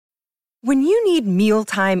When you need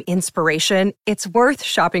mealtime inspiration, it's worth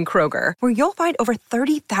shopping Kroger, where you'll find over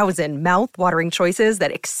 30,000 mouth-watering choices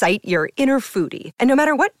that excite your inner foodie. And no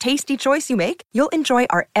matter what tasty choice you make, you'll enjoy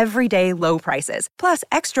our everyday low prices, plus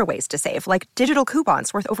extra ways to save, like digital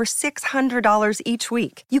coupons worth over $600 each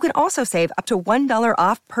week. You can also save up to $1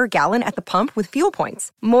 off per gallon at the pump with fuel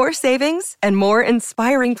points. More savings and more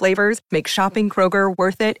inspiring flavors make shopping Kroger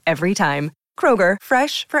worth it every time. Kroger,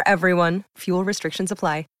 fresh for everyone. Fuel restrictions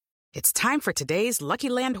apply. It's time for today's Lucky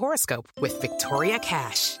Land horoscope with Victoria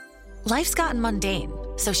Cash. Life's gotten mundane,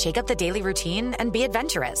 so shake up the daily routine and be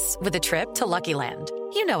adventurous with a trip to Lucky Land.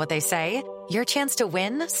 You know what they say, your chance to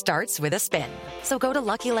win starts with a spin. So go to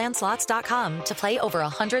LuckyLandSlots.com to play over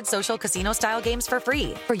 100 social casino-style games for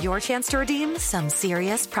free for your chance to redeem some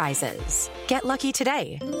serious prizes. Get lucky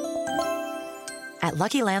today at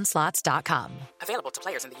LuckyLandSlots.com. Available to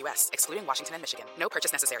players in the U.S., excluding Washington and Michigan. No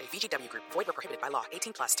purchase necessary. VGW Group. Void where prohibited by law.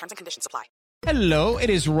 18+. Terms and conditions apply. Hello, it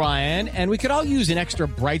is Ryan, and we could all use an extra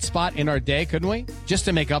bright spot in our day, couldn't we? Just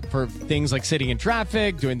to make up for things like sitting in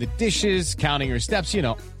traffic, doing the dishes, counting your steps, you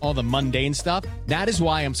know, all the mundane stuff. That is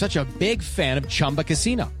why I'm such a big fan of Chumba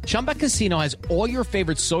Casino. Chumba Casino has all your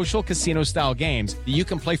favorite social casino-style games that you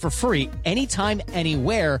can play for free anytime,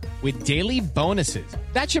 anywhere with daily bonuses.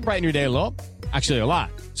 That should brighten your day a little. Actually, a lot.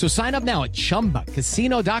 So sign up now at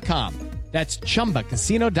ChumbaCasino.com. That's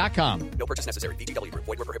ChumbaCasino.com. No purchase necessary. VGW Group.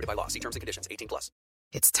 Void where prohibited by law. See terms and conditions. 18+.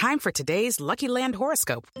 It's time for today's Lucky Land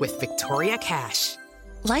horoscope with Victoria Cash.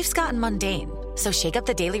 Life's gotten mundane, so shake up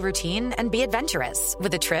the daily routine and be adventurous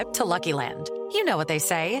with a trip to Lucky Land. You know what they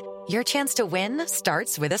say, your chance to win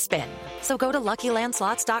starts with a spin. So go to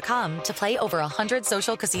LuckyLandSlots.com to play over 100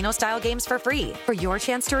 social casino-style games for free for your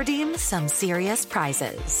chance to redeem some serious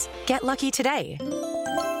prizes. Get lucky today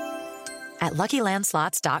at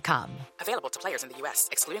LuckyLandSlots.com. Available to players in the U.S.,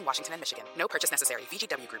 excluding Washington and Michigan. No purchase necessary.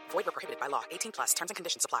 VGW Group. Void where prohibited by law. 18+. Terms and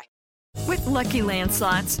conditions apply. With Lucky Land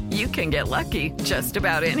Slots, you can get lucky just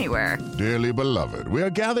about anywhere. Dearly beloved, we are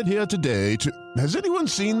gathered here today to... Has anyone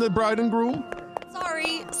seen the bride and groom?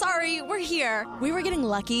 Sorry, we're here. We were getting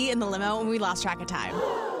lucky in the limo and we lost track of time.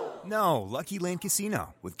 No, Lucky Land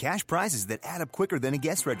Casino, with cash prizes that add up quicker than a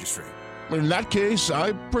guest registry. In that case,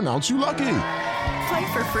 I pronounce you lucky.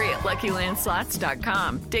 Play for free at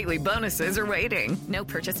LuckyLandSlots.com. Daily bonuses are waiting. No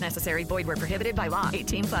purchase necessary. Void where prohibited by law.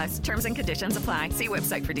 18+. Terms and conditions apply. See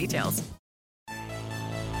website for details.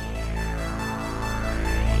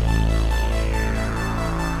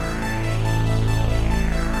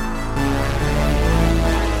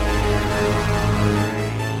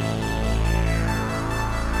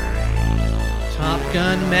 Top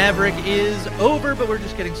Gun Maverick is over, but we're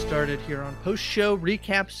just getting started here on Post-Show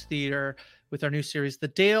Recaps Theater with our new series, The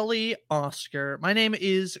Daily Oscar. My name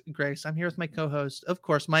is Grace. I'm here with my co-host, of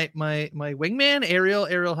course, my wingman, Ariel.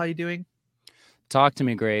 Ariel, how you doing? Talk to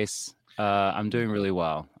me, Grace. I'm doing really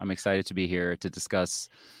well. I'm excited to be here to discuss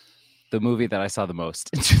the movie that I saw the most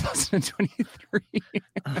in 2023.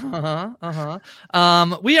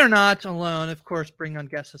 We are not alone. Of course, bring on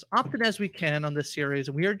guests as often as we can on this series.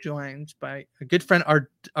 And we are joined by a good friend, our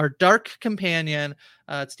dark companion.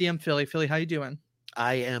 It's DM Philly. Philly, how you doing?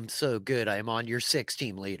 I am so good. I am on your 6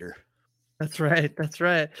 team leader. That's right.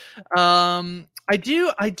 I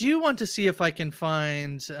do want to see if I can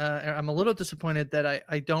find, I'm a little disappointed that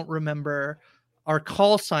I don't remember our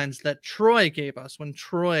call signs that Troy gave us when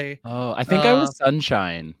Troy. Oh, I think I was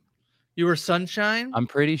Sunshine. You were Sunshine? I'm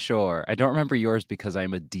pretty sure. I don't remember yours because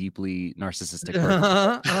I'm a deeply narcissistic person.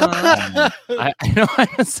 I know I'm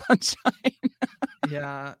a Sunshine.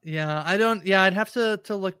 Yeah. I don't. Yeah, I'd have to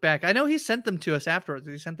look back. I know he sent them to us afterwards.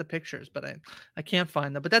 He sent the pictures, but I can't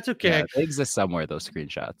find them. But that's okay. Yeah, they exist somewhere, those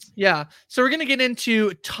screenshots. Yeah. So we're gonna get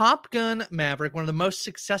into Top Gun Maverick, one of the most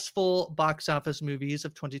successful box office movies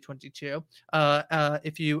of 2022.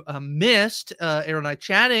 If you missed Aaron and I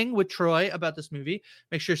chatting with Troy about this movie,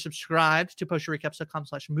 make sure you subscribe to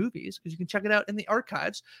postshowrecaps.com/movies because you can check it out in the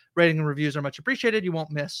archives. Rating and reviews are much appreciated. You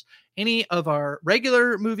won't miss any of our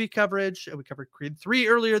regular movie coverage. We covered Creed 3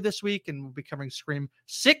 earlier this week, and we'll be covering Scream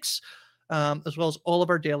 6, as well as all of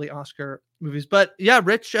our daily Oscar movies. But yeah,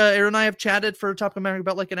 Rich, Aaron and I have chatted for Top Gun Maverick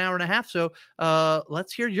about like an hour and a half. So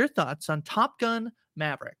let's hear your thoughts on Top Gun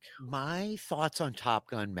Maverick. My thoughts on Top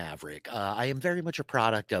Gun Maverick. I am very much a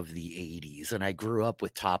product of the 80s, and I grew up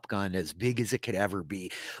with Top Gun as big as it could ever be,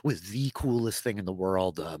 was the coolest thing in the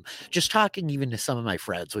world. Just talking even to some of my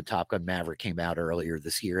friends when Top Gun Maverick came out earlier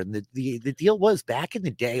this year, and the deal was back in the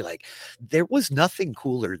day, like there was nothing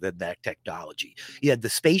cooler than that technology. You had the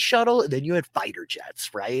space shuttle, and then you had fighter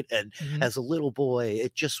jets, right? And as a little boy,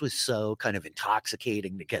 it just was so kind of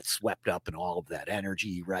intoxicating to get swept up in all of that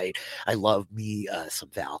energy, right? I love me some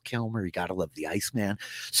Val Kilmer. You got to love the Iceman.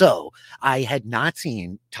 So I had not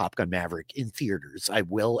seen Top Gun Maverick in theaters. I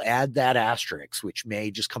will add that asterisk, which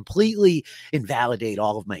may just completely invalidate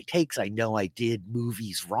all of my takes. I know I did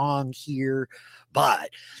movies wrong here. But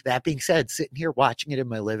that being said, sitting here watching it in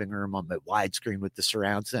my living room on my widescreen with the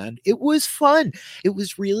surround sound, it was fun. It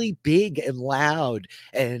was really big and loud,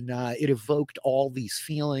 and it evoked all these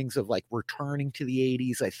feelings of like returning to the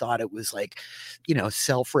 80s. I thought it was like,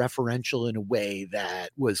 self-referential in a way that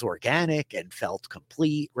was organic and felt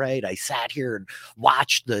complete, right? I sat here and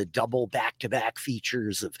watched the double back-to-back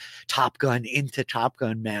features of Top Gun into Top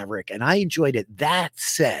Gun Maverick, and I enjoyed it. That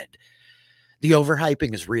said, the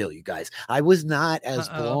overhyping is real, you guys. I was not as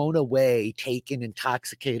blown away, taken,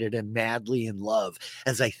 intoxicated, and madly in love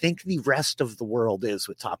as I think the rest of the world is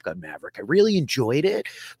with Top Gun Maverick. I really enjoyed it,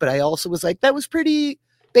 but I also was like, that was pretty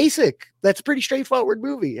basic. That's a pretty straightforward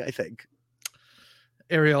movie, I think.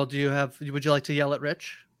 Ariel, would you like to yell at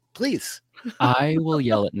Rich? Please. I will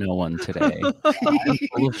yell at no one today. I'm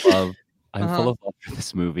full of love. I'm full of love for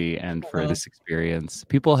this movie and for this experience.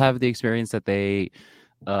 People have the experience that they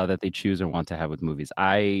choose or want to have with movies.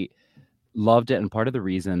 I loved it, and part of the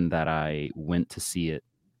reason that I went to see it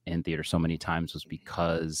in theater so many times was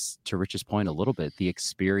because, to Rich's point a little bit, the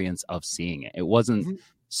experience of seeing it. It wasn't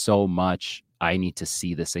so much I need to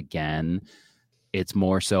see this again. It's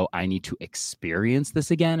more so I need to experience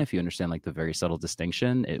this again, if you understand like the very subtle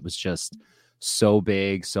distinction. It was just so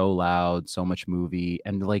big, so loud, so much movie,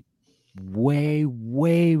 and like way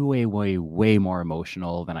more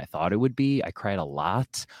emotional than I thought it would be. I cried a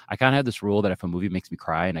lot. I kind of had this rule that if a movie makes me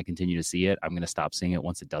cry and I continue to see it, I'm going to stop seeing it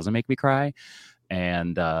once it doesn't make me cry.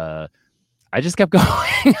 And I just kept going.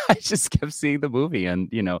 I just kept seeing the movie,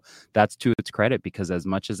 and that's to its credit, because as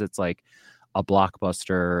much as it's like a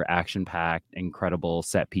blockbuster, action-packed, incredible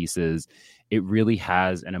set pieces, it really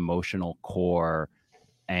has an emotional core,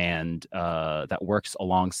 and that works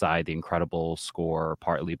alongside the incredible score,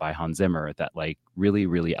 partly by Hans Zimmer, that like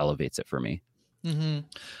really elevates it for me.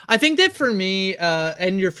 I think that for me,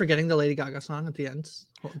 and you're forgetting the Lady Gaga song at the end.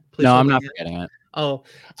 Please, no, I'm not forgetting it. Oh,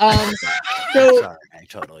 so sorry, I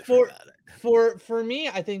totally forgot it. For me,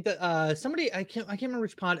 I think that somebody, I can't remember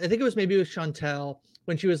which pod. I think it was Chantel,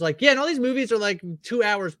 when she was like, yeah, and all these movies are like 2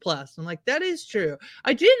 hours plus. I'm like, that is true.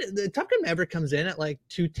 The Top Gun Maverick comes in at like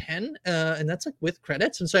 2:10, and that's like with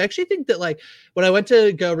credits. And so I actually think that like when I went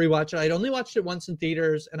to go rewatch it, I'd only watched it once in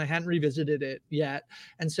theaters and I hadn't revisited it yet.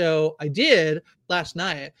 And so I did last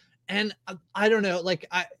night, and I don't know,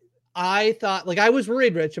 like I thought, like, I was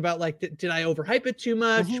worried, Rich, about like, did I overhype it too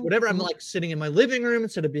much? Whatever. I'm like sitting in my living room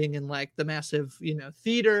instead of being in like the massive,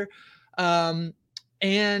 theater.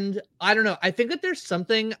 And I don't know. I think that there's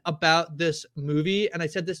something about this movie, and I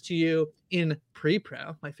said this to you in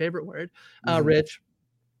pre-pro, my favorite word, Rich,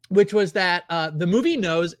 which was that the movie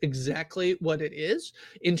knows exactly what it is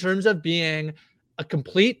in terms of being a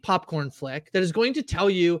complete popcorn flick that is going to tell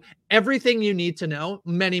you everything you need to know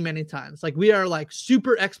many times. Like, we are like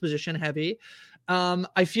super exposition heavy.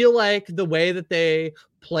 I feel like the way that they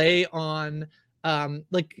play on on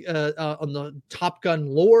the Top Gun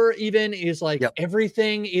lore even is like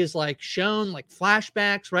everything is like shown like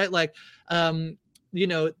flashbacks, right? Like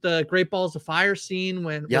the Great Balls of Fire scene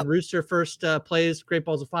when Rooster first plays Great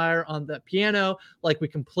Balls of Fire on the piano, like we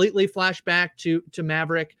completely flash back to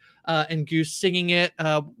Maverick and Goose singing it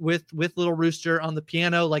with Little Rooster on the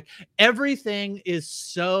piano. Like, everything is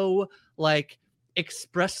so like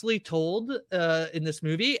expressly told in this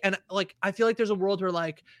movie, and like I feel like there's a world where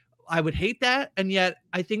like I would hate that, and yet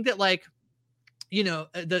I think that like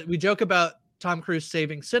that we joke about Tom Cruise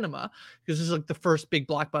saving cinema because this is like the first big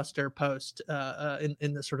blockbuster post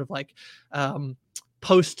in the sort of like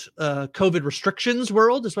post COVID restrictions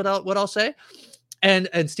world is what I'll say. And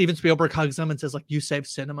Steven Spielberg hugs him and says, like, you saved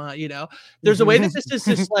cinema, There's a way that this is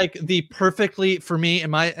just like the perfectly, for me,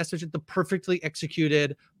 in my estimation, the perfectly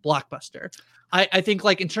executed blockbuster. I think,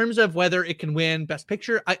 like, in terms of whether it can win Best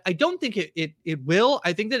Picture, I don't think it will.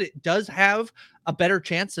 I think that it does have a better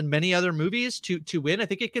chance than many other movies to win. I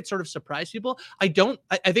think it could sort of surprise people. I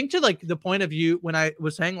think, to like the point of view when I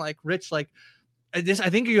was saying, like, Rich, like, I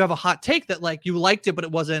think you have a hot take that like you liked it, but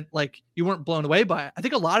it wasn't like you weren't blown away by it. I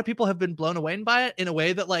think a lot of people have been blown away by it in a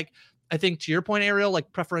way that, like, I think to your point, Ariel,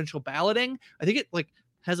 like preferential balloting, I think it like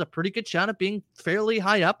has a pretty good shot at being fairly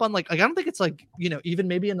high up on like I don't think it's like, even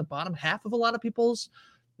maybe in the bottom half of a lot of people's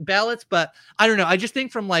ballots, but I don't know. I just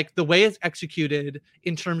think from like the way it's executed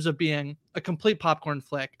in terms of being a complete popcorn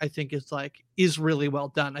flick, I think is really well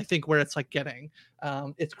done. I think where it's like getting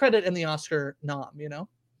its credit and the Oscar nom,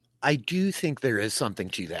 I do think there is something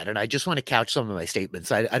to that, and I just want to couch some of my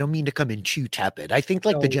statements. I don't mean to come in too tepid. I think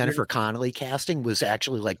like the Jennifer Connelly casting was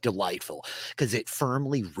actually like delightful because it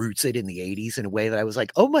firmly roots it in the 80s in a way that I was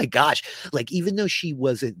like, oh my gosh, like even though she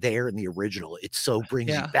wasn't there in the original, it so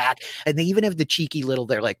brings you back. And they even have the cheeky little,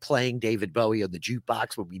 they're like playing David Bowie on the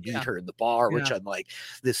jukebox when we meet her in the bar, which I'm like,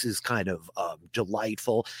 this is kind of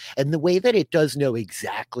delightful. And the way that it does know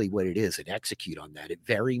exactly what it is and execute on that, it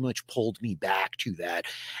very much pulled me back to that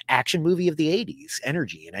action movie of the 80s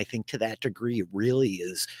energy. And I think to that degree, it really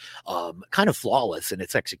is kind of flawless in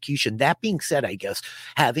its execution. That being said, I guess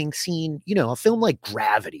having seen, you know, a film like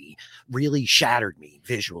Gravity really shattered me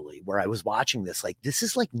visually, where I was watching this, like, this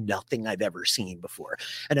is like nothing I've ever seen before.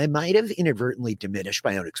 And I might have inadvertently diminished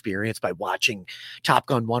my own experience by watching Top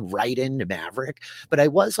Gun 1 right into Maverick. But I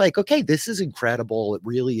was like, okay, this is incredible. It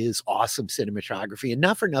really is awesome cinematography. And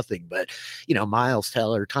not for nothing, but, you know, Miles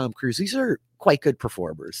Teller, Tom Cruise, these are quite good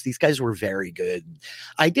performers. These guys were very good.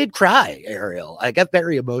 I did cry, Ariel. I got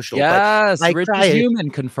very emotional. Yes, Rich is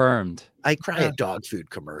human, confirmed. I cry at dog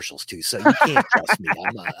food commercials too, so you can't trust me.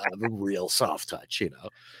 I'm a real soft touch, you know.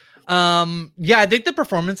 Yeah, I think the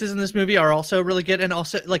performances in this movie are also really good, and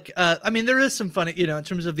also like I mean, there is some funny, you know, in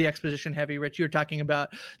terms of the exposition heavy. Rich, you were talking about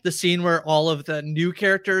the scene where all of the new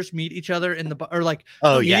characters meet each other in the or like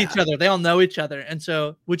meet each other. They all know each other, and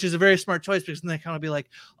so which is a very smart choice, because then they kind of be like,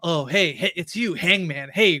 oh hey, it's you, Hangman.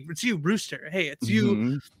 Hey, it's you, Rooster. Hey, it's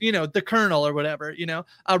you, you know, the Colonel or whatever. You know,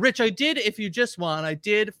 Rich, I did, if you just want, I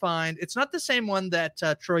did find it's not the same one that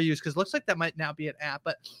Troy used, because it looks like that might now be an app,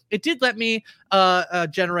 but it did let me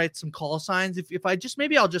generate some call signs. If I just,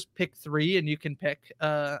 maybe I'll just pick 3 and you can pick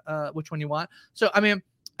which one you want. So I mean,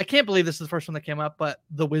 I can't believe this is the first one that came up, but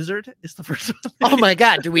The Wizard is the first one. Oh my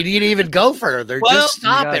God, do we need to even go further? Well, just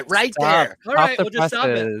stop it right there. All right, we'll just stop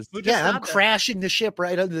it. I'm crashing the ship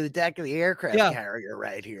right under the deck of the aircraft carrier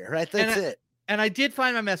right here. Right, that's it. And I did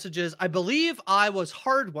find my messages. I believe I was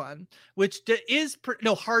Hard One, which is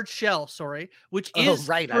Hard Shell. Sorry, which is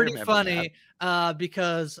pretty funny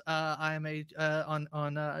because I'm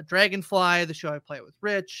on Dragonfly, the show I play with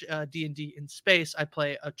Rich, D&D in space. I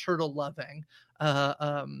play a turtle loving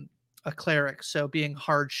a cleric, so being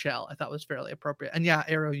Hard Shell I thought was fairly appropriate. And yeah,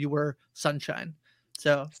 Arrow, you were Sunshine.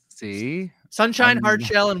 So see, Sunshine, Hard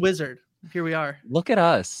Shell, and Wizard. Here we are. Look at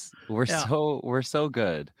us. We're so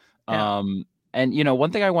good. Yeah. And you know,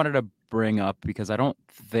 one thing I wanted to bring up, because I'm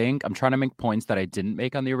trying to make points that I didn't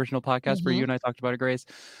make on the original podcast where you and I talked about it, Grace.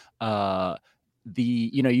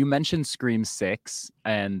 You mentioned Scream 6,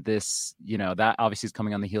 and this, you know, that obviously is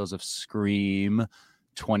coming on the heels of Scream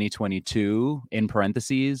 2022 in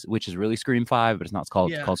parentheses, which is really Scream 5, but it's not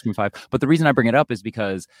called Scream 5. But the reason I bring it up is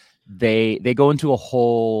because they go into a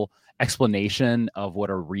whole explanation of what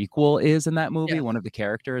a requel is in that movie, one of the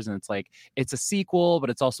characters, and it's like it's a sequel, but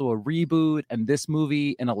it's also a reboot, and this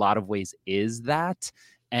movie in a lot of ways is that.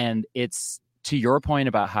 And it's, to your point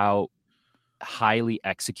about how highly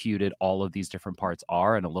executed all of these different parts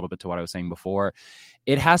are, and a little bit to what I was saying before,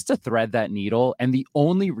 it has to thread that needle, and the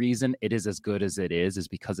only reason it is as good as it is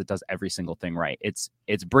because it does every single thing right. It's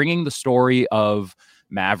bringing the story of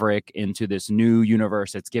Maverick into this new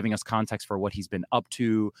universe. It's giving us context for what he's been up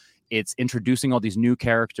to. It's introducing all these new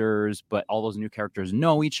characters, but all those new characters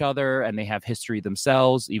know each other and they have history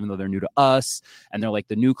themselves, even though they're new to us, and they're like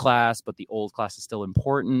the new class, but the old class is still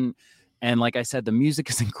important. And like I said, the music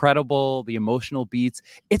is incredible, the emotional beats.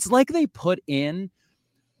 It's like they put in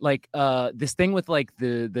like this thing with like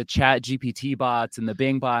the chat GPT bots and the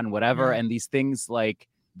Bing bot and whatever, and these things, like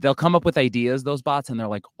they'll come up with ideas, those bots, and they're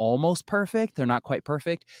like almost perfect. They're not quite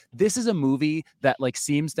perfect. This is a movie that like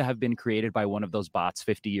seems to have been created by one of those bots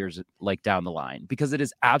 50 years like down the line, because it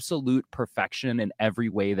is absolute perfection in every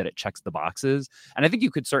way that it checks the boxes. And I think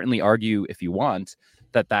you could certainly argue, if you want,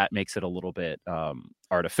 that makes it a little bit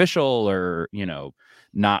artificial, or, you know,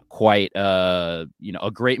 not quite a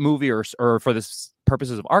great movie, or for this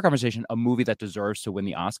purposes of our conversation, a movie that deserves to win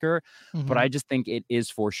the Oscar. But I just think it is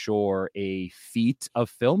for sure a feat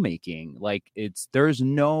of filmmaking. Like, there's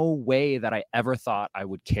no way that I ever thought I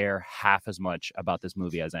would care half as much about this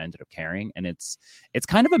movie as I ended up caring, and it's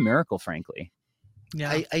kind of a miracle, frankly.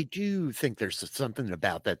 Yeah, I do think there's something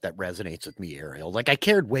about that resonates with me, Ariel. Like, I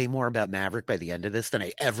cared way more about Maverick by the end of this than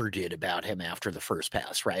I ever did about him after the first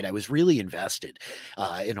pass, right? I was really invested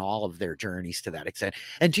in all of their journeys to that extent.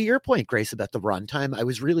 And to your point, Grace, about the runtime, I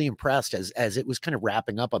was really impressed as it was kind of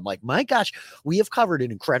wrapping up. I'm like, my gosh, we have covered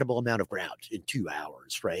an incredible amount of ground in 2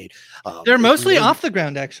 hours, right? They're mostly off the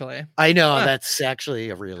ground, actually. I know, that's actually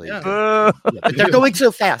a really but they're going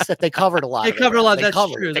so fast that they covered a lot. They covered a lot.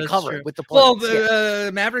 That's true. They covered with the planes. Well,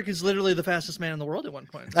 Maverick is literally the fastest man in the world at one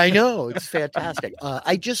point. I know, it's fantastic.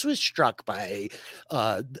 I just was struck by,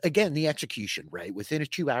 again, the execution, right? Within a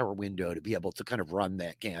 2-hour window to be able to kind of run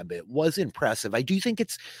that gambit was impressive. I do think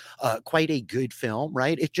it's quite a good film,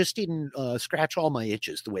 right? It just didn't scratch all my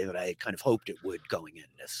itches the way that I kind of hoped it would going in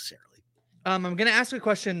necessarily. I'm going to ask a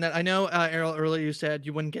question that I know, Errol, earlier you said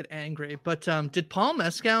you wouldn't get angry, but did Paul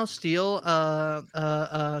Mescal steal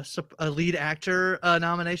a lead actor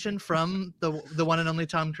nomination from the one and only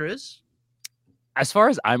Tom Cruise? As far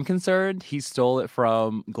as I'm concerned, he stole it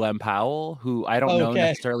from Glenn Powell, who I don't know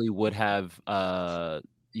necessarily would have,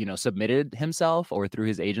 submitted himself or through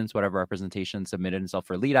his agents, whatever representation, submitted himself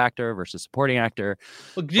for lead actor versus supporting actor.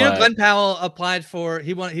 Well, Glenn Powell applied for,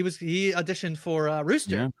 he auditioned for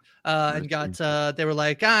Rooster. Yeah. And got they were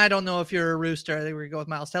like, I don't know if you're a Rooster. I think we're gonna go with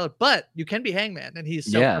Miles Teller, but you can be Hangman, and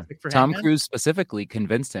he's so perfect for Tom Hangman. Cruise specifically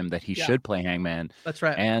convinced him that he should play Hangman. That's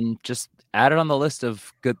right. And just added on the list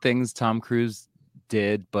of good things Tom Cruise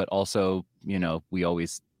did, but also, we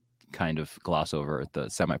always kind of gloss over the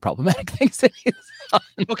semi-problematic things that he's done.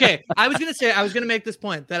 Okay, I was gonna make this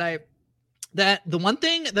point that the one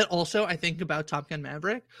thing that also I think about Top Gun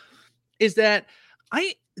Maverick is that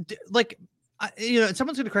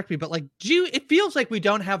someone's going to correct me, but it feels like we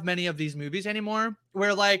don't have many of these movies anymore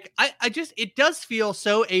where it does feel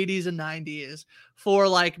so 80s and 90s for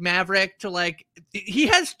Maverick to he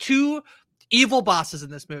has two evil bosses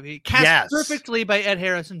in this movie cast perfectly by Ed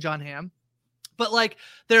Harris and John Hamm. But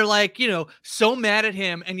they're so mad at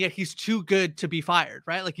him, and yet he's too good to be fired,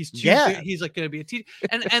 right? He's too good. He's going to be a teacher,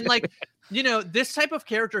 and this type of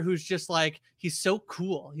character who's just he's so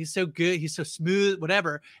cool, he's so good, he's so smooth,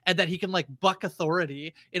 whatever, and that he can buck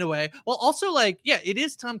authority in a way. Well, also it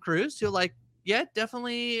is Tom Cruise who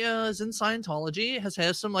definitely is in Scientology,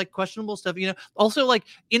 has some questionable stuff, also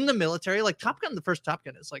in the military, Top Gun, the first Top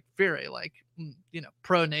Gun is very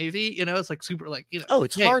pro Navy, it's super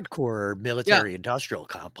it's hardcore military industrial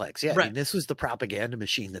complex. Yeah. Right. I mean, this was the propaganda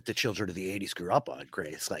machine that the children of the 80s grew up on,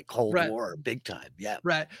 Grace, Cold War, big time. Yeah.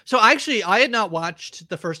 Right. So I had not watched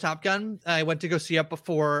the first Top Gun. I went to go see it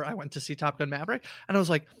before I went to see Top Gun Maverick, and I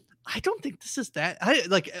was like, I don't think this is that.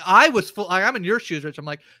 I was full. I'm in your shoes, Rich. I'm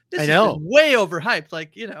like, this is way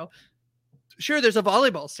overhyped. Sure, there's a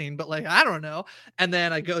volleyball scene, but I don't know. And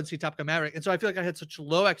then I go and see Top Gun Maverick, and so I feel like I had such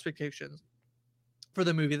low expectations for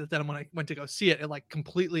the movie that then when I went to go see it, it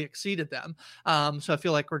completely exceeded them. So I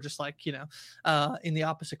feel like we're just in the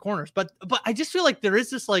opposite corners. But I just feel like there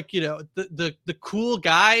is this the cool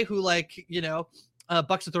guy who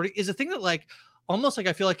bucks authority is a thing that almost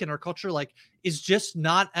I feel like in our culture, is just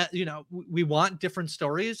not, we want different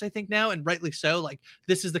stories, I think now, and rightly so.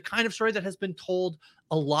 This is the kind of story that has been told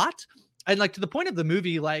a lot. And to the point of the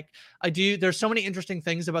movie, there's so many interesting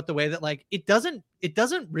things about the way that it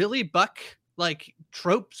doesn't really buck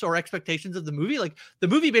tropes or expectations of the movie. The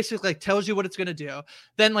movie basically tells you what it's going to do.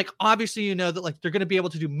 Then obviously that they're going to be able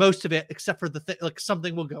to do most of it, except for the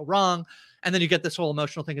something will go wrong. And then you get this whole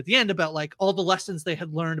emotional thing at the end about all the lessons they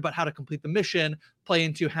had learned about how to complete the mission play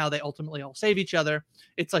into how they ultimately all save each other.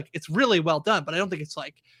 It's it's really well done, but I don't think it's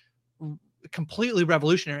completely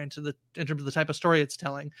revolutionary in terms of the type of story it's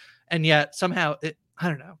telling. And yet somehow I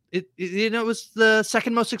don't know. It was the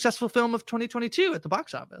second most successful film of 2022 at the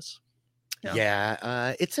box office.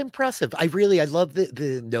 Yeah, it's impressive. I love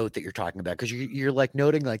the note that you're talking about, because you're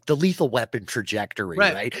noting the Lethal Weapon trajectory,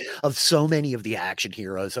 right? Of so many of the action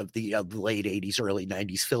heroes of the late 80s, early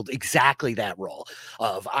 90s filled exactly that role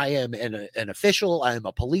of I am an official, I am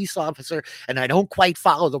a police officer, and I don't quite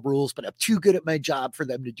follow the rules, but I'm too good at my job for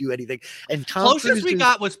them to do anything. And closest we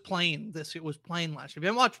got was Plane. It was Plane last year. If you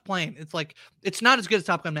haven't watched Plane, it's not as good as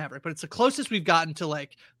Top Gun Maverick, but it's the closest we've gotten to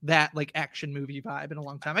that action movie vibe in a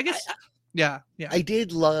long time, I guess. Yeah. I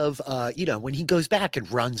did love, when he goes back and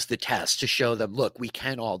runs the test to show them, look, we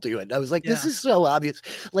can all do it. And I was like, this is so obvious.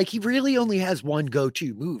 He really only has one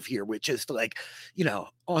go-to move here, which is to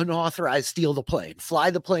unauthorized steal the plane, fly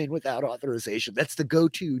the plane without authorization. That's the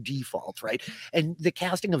go-to default, right? And the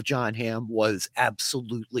casting of John Hamm was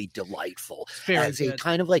absolutely delightful as a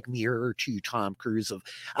kind of mirror to Tom Cruise.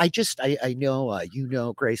 I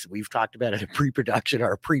know, Grace, we've talked about it in pre-production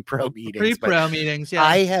or pre-pro meetings. Yeah.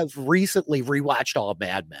 I have recently rewatched all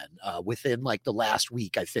Mad Men. Within the last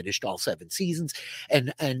week, I finished all 7 seasons,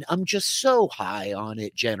 and I'm just so high on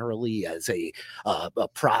it generally as a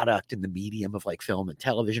product in the medium of film and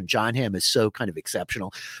television. television. John Hamm is so kind of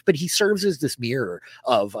exceptional, but he serves as this mirror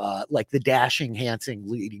of like the dashing, handsome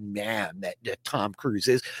leading man that Tom Cruise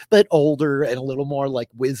is, but older and a little more like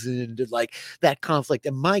wizened and like that conflict.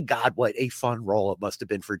 And my God, what a fun role it must have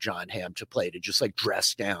been for John Hamm to play, to just like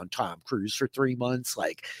dress down Tom Cruise for 3 months.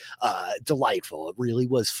 Like delightful. It really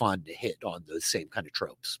was fun to hit on those same kind of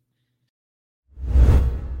tropes.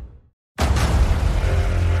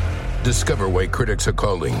 Discover why critics are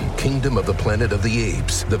calling Kingdom of the Planet of the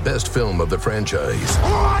Apes the best film of the franchise.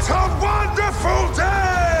 What a wonderful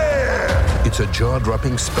day! It's a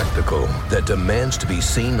jaw-dropping spectacle that demands to be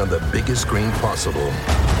seen on the biggest screen possible.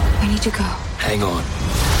 I need to go. Hang on.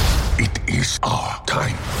 It is our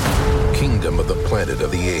time. Kingdom of the Planet of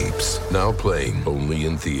the Apes. Now playing only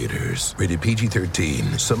in theaters. Rated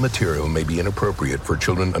PG-13. Some material may be inappropriate for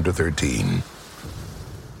children under 13.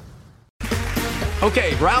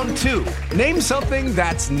 Okay, round 2. Name something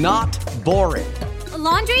that's not boring. A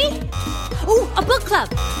laundry? Ooh, a book club.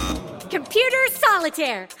 Computer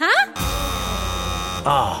solitaire, huh?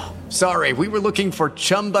 Ah, oh, sorry, we were looking for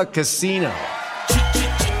Chumba Casino.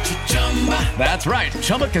 That's right,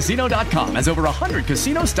 ChumbaCasino.com has over 100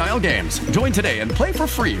 casino-style games. Join today and play for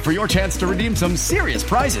free for your chance to redeem some serious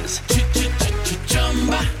prizes.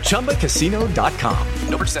 ChumbaCasino.com.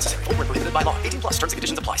 No purchase necessary. Void where prohibited by law. 18+ terms and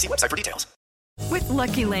conditions apply. See website for details. With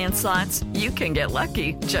Lucky Land Slots, you can get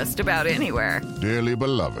lucky just about anywhere. Dearly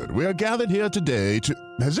beloved, we are gathered here today to...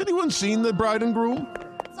 Has anyone seen the bride and groom?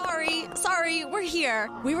 Sorry, we're here.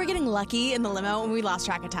 We were getting lucky in the limo and we lost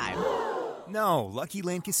track of time. No, Lucky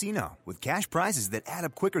Land Casino, with cash prizes that add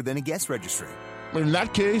up quicker than a guest registry. In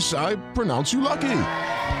that case, I pronounce you lucky.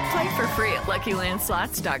 Play for free at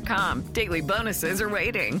LuckyLandSlots.com. Daily bonuses are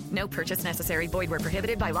waiting. No purchase necessary. Void where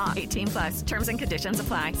prohibited by law. 18+. Terms and conditions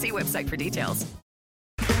apply. See website for details.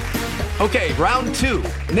 Okay, round 2.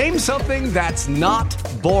 Name something that's not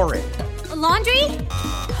boring. A laundry?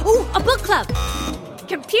 Ooh, a book club.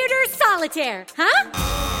 Computer solitaire, huh?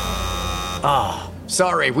 Ah, oh,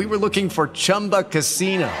 sorry, we were looking for Chumba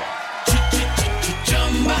Casino.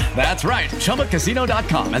 That's right,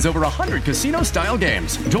 ChumbaCasino.com has over 100 casino-style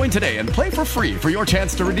games. Join today and play for free for your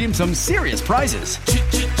chance to redeem some serious prizes.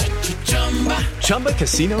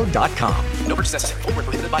 ChumbaCasino.com. No purchase necessary. Void where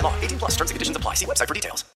prohibited by law. 18+ terms and conditions apply. See website for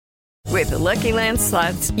details. With the Lucky Land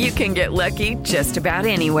Slots, you can get lucky just about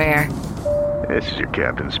anywhere. This is your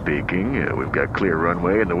captain speaking. We've got clear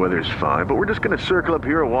runway and the weather's fine, but we're just going to circle up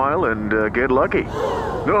here a while and get lucky.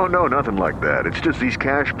 No, nothing like that. It's just these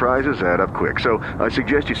cash prizes add up quick. So I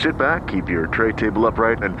suggest you sit back, keep your tray table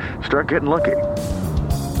upright, and start getting lucky.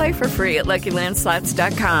 Play for free at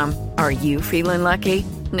LuckyLandSlots.com. Are you feeling lucky?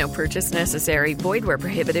 No purchase necessary. Void where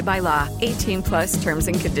prohibited by law. 18+ terms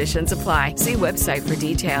and conditions apply. See website for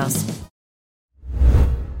details.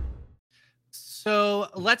 So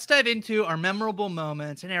let's dive into our memorable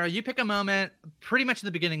moments. And Ara, you pick a moment pretty much at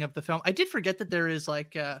the beginning of the film. I did forget that there is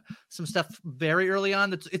like some stuff very early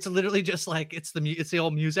on. It's literally just like it's the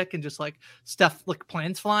old music and just like stuff like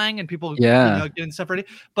planes flying and people getting stuff ready.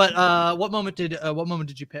 But what moment did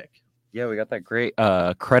you pick? Yeah, we got that great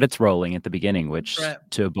credits rolling at the beginning, which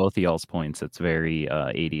to both of y'all's points, it's very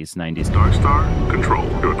 80s, 90s. Star, control.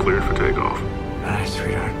 You're cleared for takeoff. All right,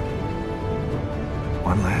 sweetheart.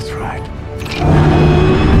 One last ride.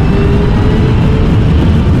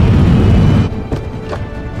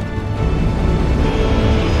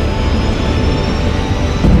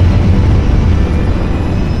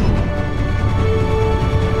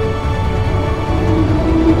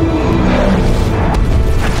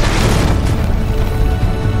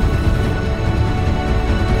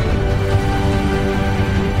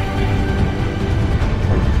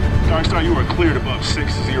 Star, you are cleared above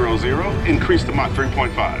 600. Increase to Mach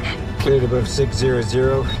 3.5. Cleared above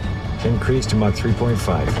 600, increase to Mach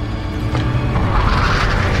 3.5.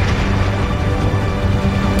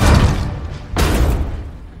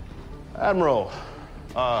 Admiral,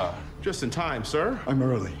 just in time, sir. I'm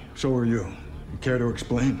early. So are you. You care to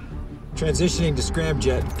explain? Transitioning to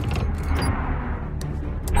scramjet.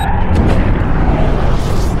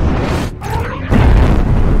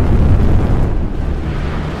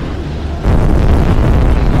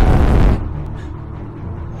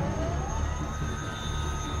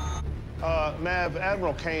 Mav,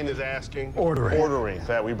 Admiral Kane is asking... Ordering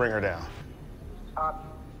that we bring her down.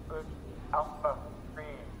 Alpha 3,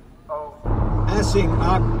 Passing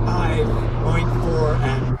Mach 5.4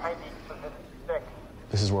 and...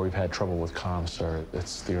 This is where we've had trouble with comms, sir.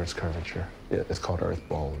 It's the Earth's curvature. It's called Earth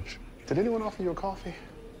bulge. Did anyone offer you a coffee?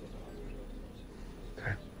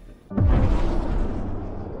 Okay.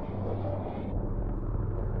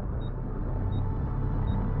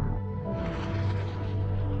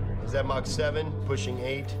 Is that Mach 7, pushing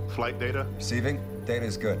 8? Flight data? Receiving. Data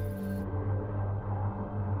is good.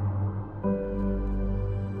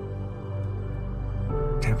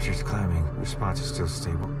 Temperature's climbing. Response is still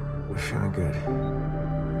stable. We're feeling good.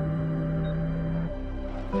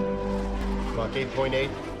 Mach 8.8,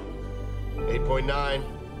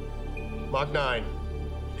 8.9, Mach 9.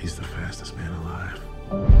 He's the fastest man alive.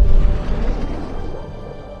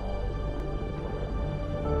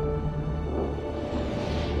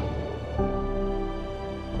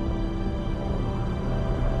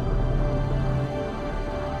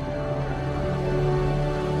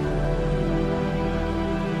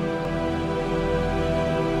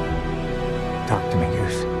 Talk to me,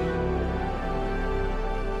 Goose.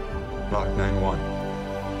 Mach 9.1.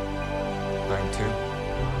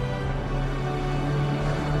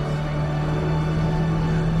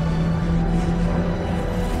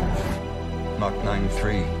 9.2. Mach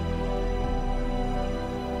 9.3.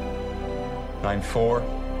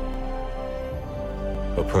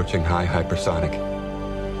 9.4. Approaching high hypersonic.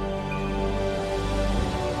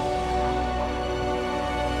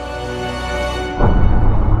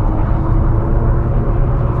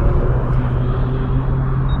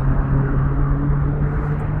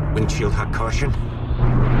 Windshield hot caution.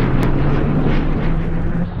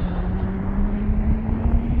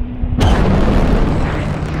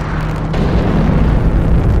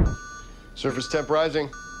 Surface temp rising.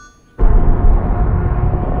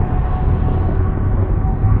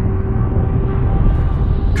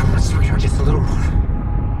 Come on, sweetheart, just a little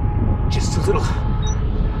more. Just a little.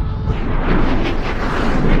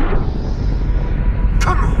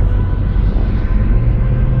 Come on.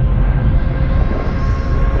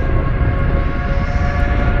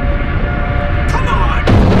 Come on.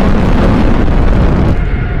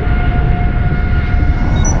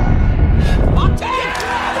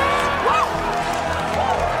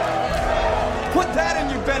 Put that in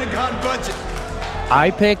your Pentagon budget. I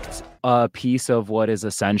picked a piece of what is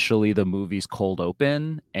essentially the movie's cold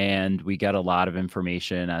open, and we get a lot of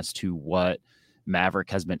information as to what Maverick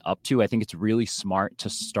has been up to. I think it's really smart to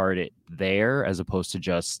start it there as opposed to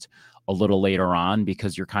just a little later on,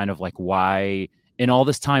 because you're kind of like, why in all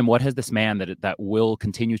this time, what has this man that will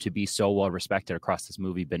continue to be so well respected across this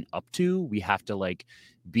movie been up to? We have to like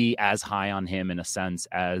be as high on him in a sense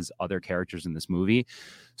as other characters in this movie.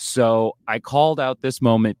 So I called out this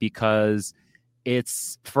moment because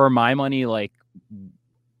it's, for my money, like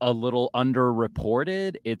a little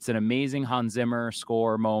underreported. It's an amazing Hans Zimmer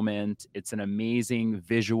score moment. It's an amazing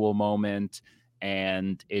visual moment,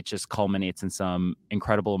 and it just culminates in some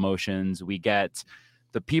incredible emotions. We get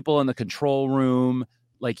the people in the control room,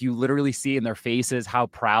 like you literally see in their faces how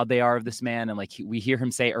proud they are of this man. And like we hear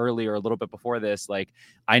him say earlier, a little bit before this, like,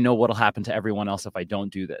 I know what'll happen to everyone else if I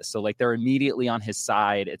don't do this. So like they're immediately on his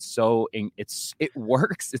side. It's so it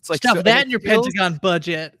works. It's like stuff so, that in your Pentagon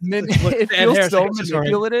budget. It feels so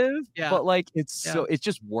manipulative, yeah. but like so it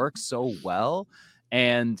just works so well.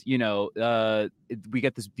 And you know, we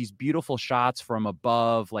get these beautiful shots from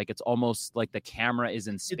above, like it's almost like the camera is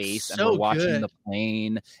in space and we're watching the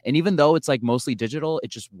plane. And even though it's like mostly digital, it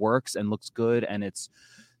just works and looks good. And it's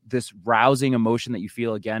this rousing emotion that you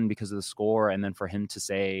feel again because of the score. And then for him to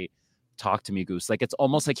say, "Talk to me, Goose," like it's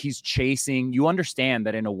almost like he's chasing. You understand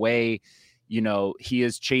that in a way, you know, he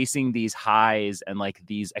is chasing these highs and like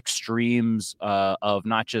these extremes of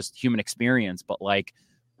not just human experience, but like,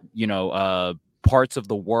 you know, parts of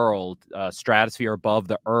the world, stratosphere above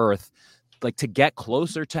the earth, like to get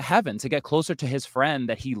closer to heaven, to get closer to his friend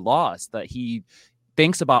that he lost, that he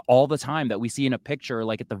thinks about all the time, that we see in a picture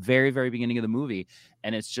like at the very, very beginning of the movie.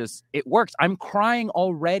 And it's just, it works. I'm crying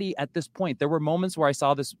already at this point. There were moments where I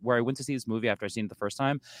went to see this movie after I seen it the first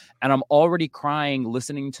time, and I'm already crying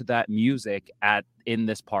listening to that music in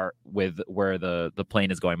this part with where the plane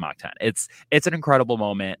is going Mach 10. It's an incredible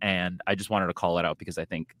moment, and I just wanted to call it out because I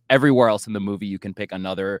think everywhere else in the movie you can pick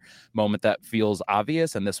another moment that feels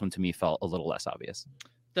obvious, and this one to me felt a little less obvious.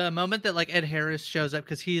 The moment that like Ed Harris shows up,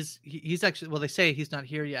 because he's actually, well, they say he's not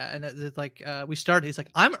here yet, and it's like we started, he's like,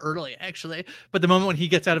 I'm early actually, but the moment when he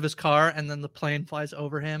gets out of his car and then the plane flies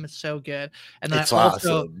over him, it's so good. And then it's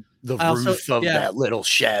awesome. The roof of that little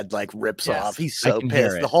shed like rips off. He's so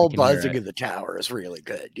pissed. The whole buzzing of the tower is really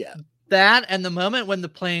good. Yeah. That and the moment when the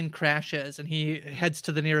plane crashes and he heads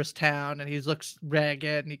to the nearest town and he looks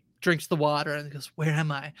ragged and he drinks the water and he goes, "Where am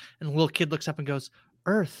I?" And the little kid looks up and goes,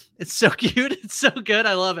 "Earth." It's so cute. It's so good.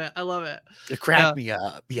 I love it. It cracked me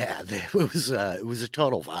up. Yeah, it was a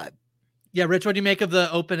total vibe. Yeah, Rich, what do you make of the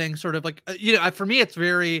opening? Sort of like, for me, it's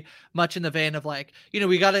very much in the vein of like,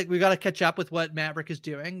 we gotta catch up with what Maverick is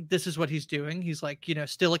doing. This is what he's doing. He's like,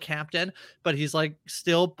 still a captain, but he's like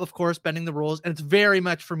still, of course, bending the rules. And it's very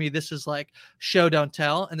much for me, this is like show don't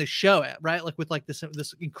tell, and they show it right, like with like this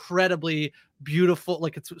incredibly beautiful,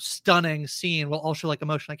 like it's stunning scene, while also like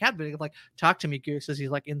emotionally captivating. Like, talk to me, Goose, as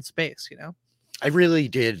he's like in space, I really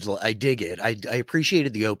did. I dig it. I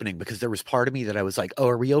appreciated the opening because there was part of me that I was like, oh,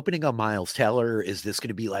 are we opening on Miles Teller? Is this going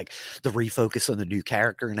to be like the refocus on the new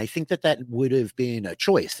character? And I think that would have been a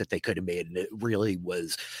choice that they could have made. And it really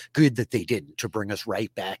was good that they didn't, to bring us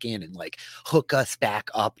right back in and like hook us back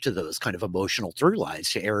up to those kind of emotional through lines,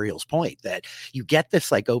 to Ariel's point, that you get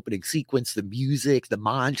this like opening sequence, the music, the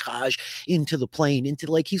montage into the plane,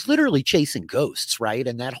 into like, he's literally chasing ghosts, right?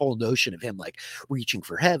 And that whole notion of him like reaching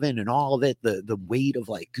for heaven and all of it, the weight of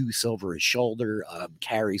like Goose over his shoulder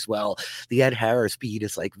carries well. The Ed Harris beat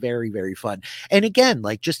is like very, very fun. And again,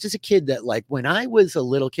 like just as a kid, that like when I was a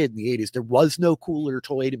little kid in the 80s, there was no cooler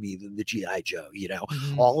toy to me than the G.I. Joe,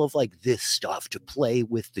 all of like this stuff to play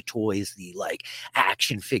with, the toys, the like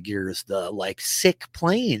action figures, the like sick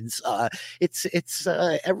planes. It's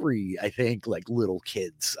every, I think, like little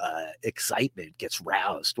kid's excitement gets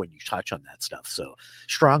roused when you touch on that stuff. So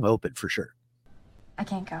strong open for sure. I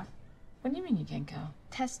can't go. What do you mean you can't go?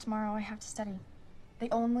 Test tomorrow, I have to study. They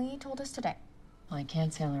only told us today. Well, I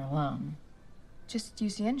can't sail her alone. Just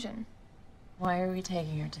use the engine. Why are we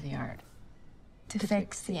taking her to the yard? To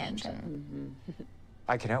fix the engine.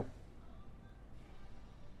 I can help.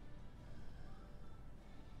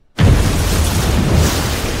 Little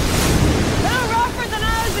rougher than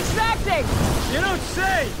I was expecting! You don't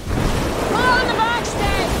say! Pull on the box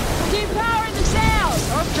stay! Keep powering the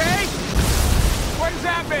sails! Okay! What does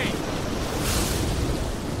that mean?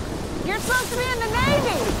 You're supposed to be in the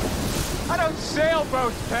Navy! I don't sail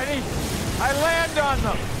boats, Penny. I land on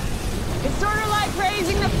them. It's sort of like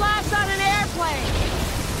raising the flaps on an airplane.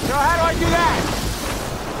 So how do I do that?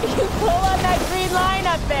 You pull on that green line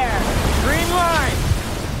up there. Green line!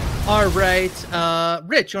 All right.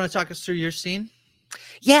 Rich, you want to talk us through your scene?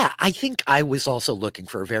 Yeah, I think I was also looking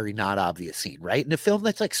for a very not obvious scene, right? In a film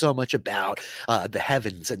that's like so much about the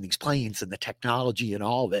heavens and these planes and the technology and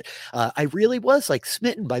all of it, I really was like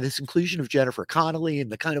smitten by this inclusion of Jennifer Connelly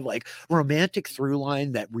and the kind of like romantic through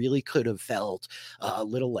line that really could have felt a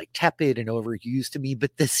little like tepid and overused to me.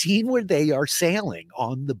 But the scene where they are sailing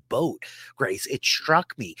on the boat, Grace, it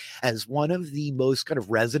struck me as one of the most kind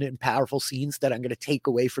of resonant and powerful scenes that I'm going to take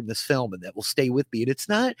away from this film and that will stay with me. And it's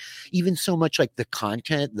not even so much like the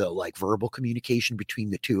content, the like verbal communication between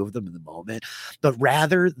the two of them in the moment, but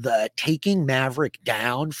rather the taking Maverick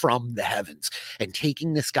down from the heavens and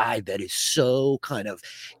taking this guy that is so kind of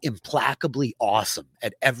implacably awesome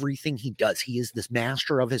at everything he does. He is this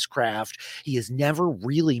master of his craft. He is never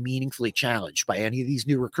really meaningfully challenged by any of these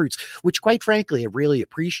new recruits, which quite frankly, I really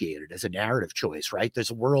appreciated as a narrative choice, right?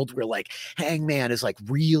 There's a world where like Hangman is like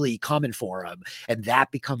really coming for him, and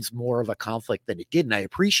that becomes more of a conflict than it did. And I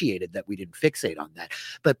appreciated that we didn't fixate on that.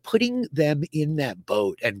 But putting them in that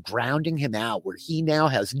boat and grounding him out where he now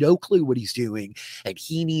has no clue what he's doing and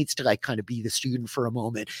he needs to like kind of be the student for a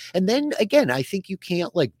moment. And then again, I think you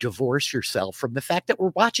can't like divorce yourself from the fact that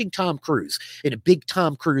we're watching Tom Cruise in a big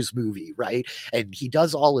Tom Cruise movie, right? And he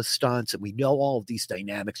does all his stunts and we know all of these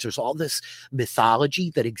dynamics. There's all this mythology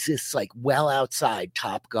that exists like well outside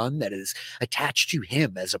Top Gun that is attached to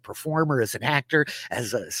him as a performer, as an actor,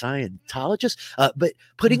 as a Scientologist. But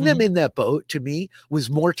putting them in that boat to me was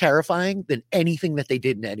more terrifying than anything that they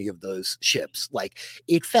did in any of those ships. Like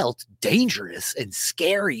it felt dangerous and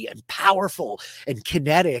scary and powerful and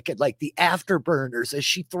kinetic, and like the afterburners as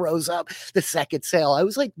she throws up the second sail. I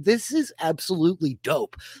was like, this is absolutely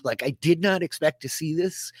dope. Like I did not expect to see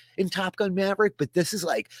this in Top Gun Maverick, but this is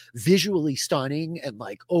like visually stunning and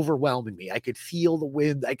like overwhelming me. I could feel the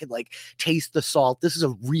wind. I could like taste the salt. This is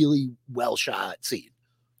a really well shot scene.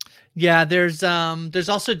 Yeah, there's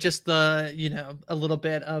also just the, a little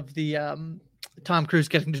bit of the Tom Cruise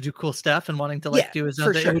getting to do cool stuff and wanting to like do his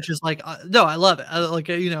own thing, which is like, no, I love it. I, like,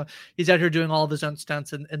 he's out here doing all of his own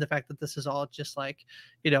stunts, and the fact that this is all just like,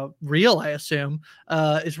 real, I assume,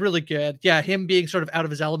 is really good. Yeah. Him being sort of out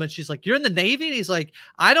of his element. She's like, you're in the Navy. And he's like,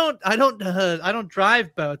 I don't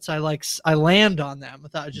drive boats. I land on them. I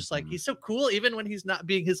thought it was just like, he's so cool, even when he's not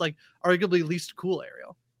being his like arguably least cool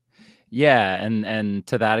Ariel. Yeah, and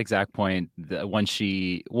to that exact point, once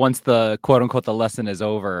the quote unquote the lesson is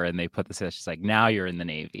over and they put this, she's like, now you're in the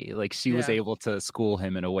Navy. Like she was able to school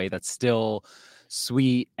him in a way that's still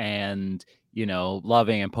sweet and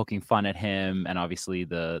loving and poking fun at him, and obviously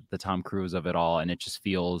the Tom Cruise of it all. And it just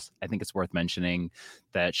feels, I think it's worth mentioning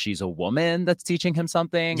that she's a woman that's teaching him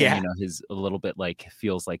something. Yeah. And, his a little bit like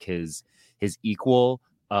feels like his equal,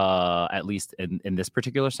 at least in this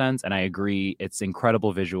particular sense. And I agree, it's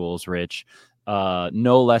incredible visuals, Rich.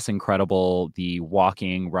 No less incredible the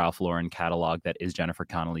walking Ralph Lauren catalog that is Jennifer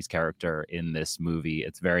Connelly's character in this movie.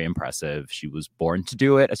 It's very impressive. She was born to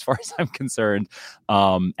do it, as far as I'm concerned.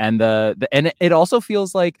 And it also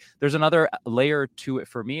feels like there's another layer to it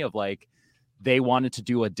for me of like they wanted to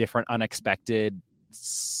do a different, unexpected,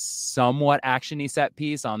 somewhat actiony set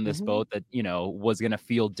piece on this boat that was going to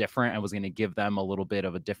feel different and was going to give them a little bit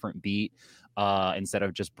of a different beat, instead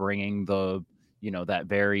of just bringing the that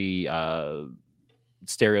very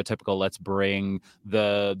stereotypical, let's bring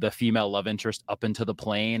the female love interest up into the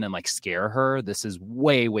plane and like scare her. This is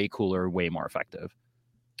way cooler, way more effective.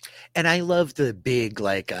 And I love the big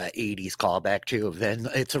 80s callback too. Then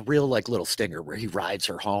it's a real little stinger where he rides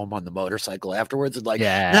her home on the motorcycle afterwards and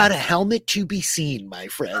not a helmet to be seen, my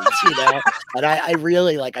friends, And I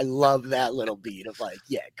really I love that little beat of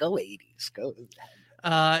go 80s, go.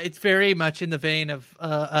 It's very much in the vein of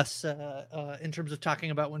us in terms of talking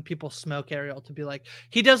about when people smoke, Ariel, to be like,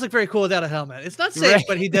 he does look very cool without a helmet. It's not safe,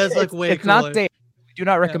 but he does look way it's cooler. Not safe. We do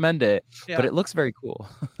not recommend it, but it looks very cool.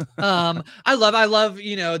 I love,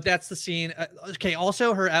 that's the scene. Okay.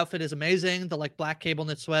 Also, her outfit is amazing. The black cable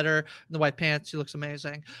knit sweater and the white pants. She looks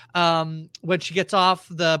amazing. When she gets off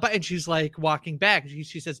the button, she's walking back.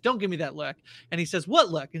 She says, "Don't give me that look." And he says, "What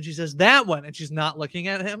look?" And she says, "That one." And she's not looking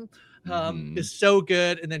at him. Is so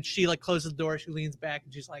good. And then she closes the door. She leans back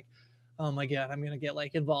and she's like, "Oh my God, I'm gonna get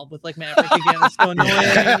involved with Maverick again." It's so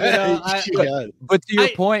annoying. But to your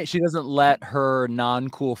point, she doesn't let her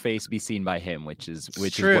non-cool face be seen by him, which is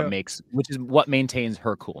what maintains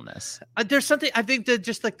her coolness. There's something, I think, that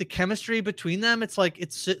just the chemistry between them. It's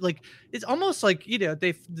it's almost they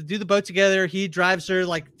do the boat together. He drives her.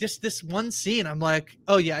 Just this one scene, I'm like,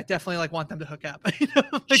 oh yeah, I definitely want them to hook up.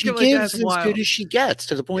 She gives as good as she gets,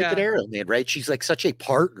 to the point that Ariel made, right? She's such a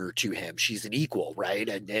partner to him. She's an equal, right?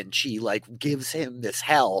 And she gives him this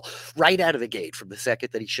hell right out of the gate from the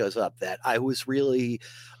second that he shows up, that I was really,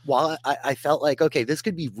 while I felt okay, this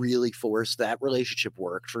could be really forced, that relationship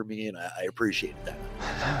worked for me, and I appreciated that.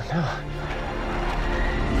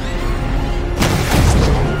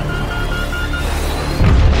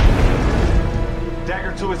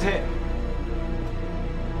 Dagger 2 is hit.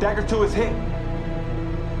 Dagger 2 is hit.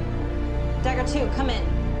 Dagger 2, come in.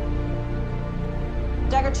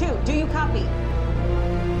 Dagger 2, do you copy?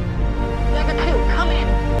 Dagger 2, come in.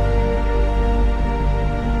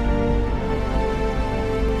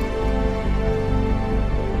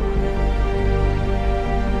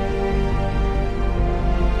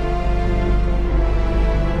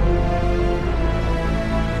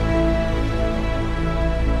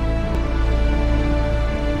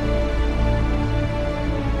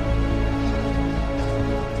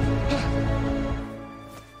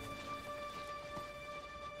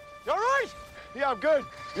 You all right? Yeah, I'm good.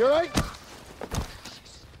 You all right?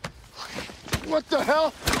 What the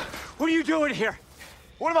hell? What are you doing here?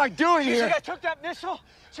 What am I doing You here? think I took that missile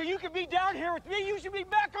so you could be down here with me? You should be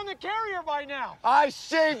back on the carrier by now. I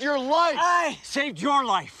saved your life. I saved your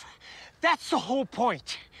life. That's the whole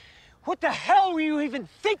point. What the hell were you even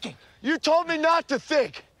thinking? You told me not to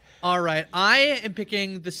think. All right, I am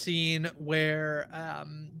picking the scene where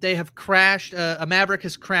they have crashed. A Maverick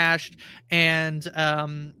has crashed, and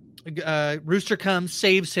Rooster comes,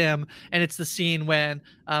 saves him, and it's the scene when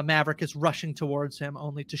Maverick is rushing towards him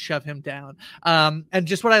only to shove him down. And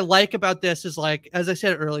just what I like about this is, as I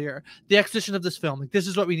said earlier, the exposition of this film. This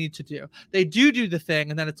is what we need to do. They do the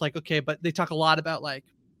thing, and then it's okay, but they talk a lot about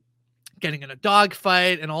getting in a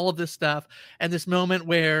dogfight and all of this stuff, and this moment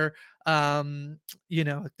where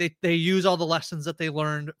they use all the lessons that they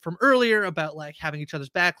learned from earlier about having each other's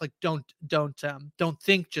back, don't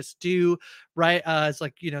think, just do, right? It's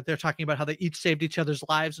they're talking about how they each saved each other's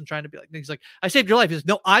lives and trying to be he's I saved your life. He's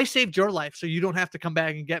no, I saved your life, so you don't have to come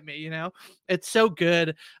back and get me. It's so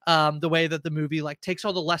good, the way that the movie takes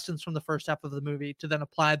all the lessons from the first half of the movie to then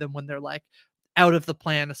apply them when they're out of the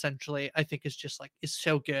plan, essentially. I think is just is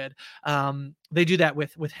so good. They do that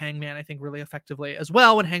with Hangman, I think, really effectively as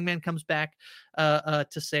well. When Hangman comes back to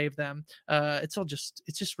save them, it's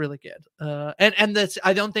just really good. And this,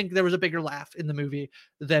 I don't think there was a bigger laugh in the movie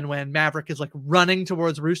than when Maverick is running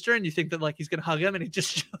towards Rooster, and you think that he's gonna hug him, and he just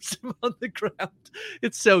shoves him on the ground.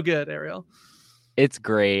 It's so good, Ariel. It's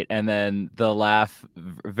great. And then the laugh,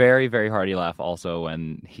 very, very hearty laugh also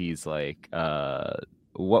when he's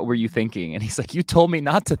what were you thinking? And he's like, you told me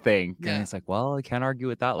not to think. Yeah. And he's like, well, I can't argue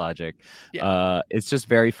with that logic. Yeah. It's just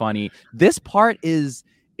very funny. This part is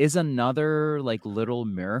another like little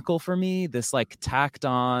miracle for me. This like tacked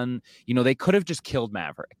on, they could have just killed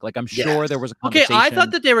Maverick. Like I'm sure there was a conversation. Okay, I thought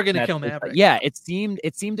that they were going to kill Maverick. Yeah, it seemed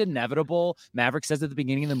inevitable. Maverick says at the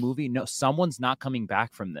beginning of the movie, no, someone's not coming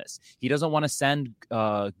back from this. He doesn't want to send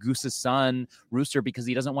Goose's son Rooster because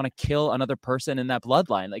he doesn't want to kill another person in that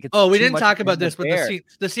bloodline. Like, we didn't talk about this, but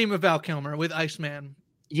the scene with Val Kilmer with Iceman.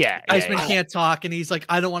 Yeah, Iceman can't talk, and he's like,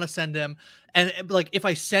 I don't want to send him. And like, if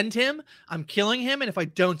I send him, I'm killing him, and if I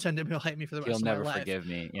don't send him, he'll hate me for the rest of my life. He'll never forgive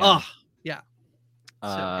me. Yeah. Oh,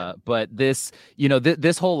 yeah. But this,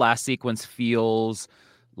 this whole last sequence feels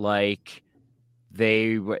like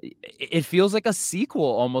it feels like a sequel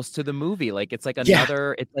almost to the movie. Like it's like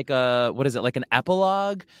another, it's like what is it? Like an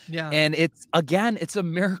epilogue. Yeah. And it's a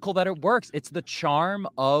miracle that it works. It's the charm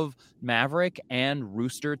of Maverick and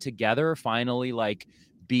Rooster together finally like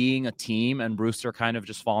being a team, and Rooster kind of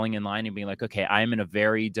just falling in line and being like, okay, I'm in a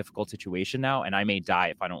very difficult situation now, and I may die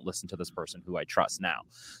if I don't listen to this person who I trust now.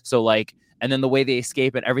 So like, and then the way they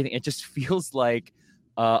escape and everything, it just feels like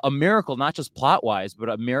a miracle, not just plot wise, but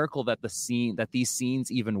a miracle that these scenes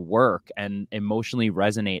even work and emotionally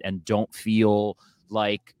resonate and don't feel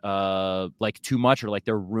like too much, or like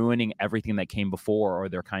they're ruining everything that came before, or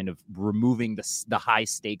they're kind of removing the high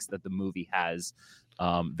stakes that the movie has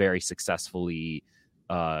very successfully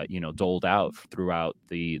doled out throughout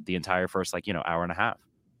the entire first hour and a half.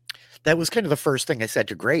 That was kind of the first thing I said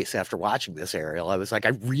to Grace after watching this, Ariel. I was like,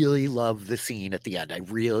 I really love the scene at the end. I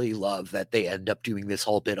really love that they end up doing this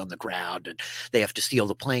whole bit on the ground and they have to steal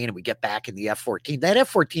the plane and we get back in the F-14. That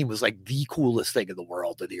F-14 was like the coolest thing in the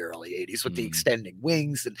world in the early 80s with the extending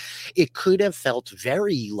wings. And it could have felt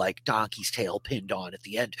very like Donkey's tail pinned on at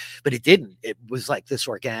the end, but it didn't. It was like this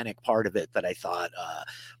organic part of it that I thought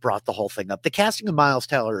brought the whole thing up. The casting of Miles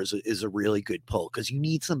Teller is a really good pull because you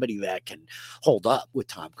need somebody that can hold up with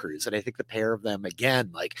Tom Cruise. And I think the pair of them,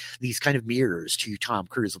 again, like these kind of mirrors to Tom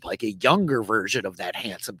Cruise of like a younger version of that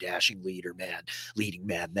handsome, dashing leading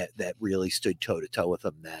man that really stood toe to toe with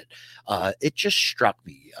him. That it just struck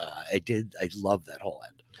me. I love that whole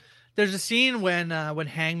end. There's a scene when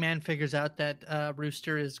Hangman figures out that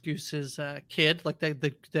Rooster is Goose's kid, like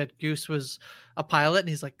that Goose was a pilot, and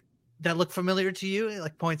he's like, that look familiar to you? He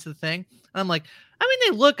like points to the thing. And I'm like, I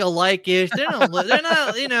mean, they look alike-ish. They're not,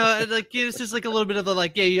 like this is like a little bit of the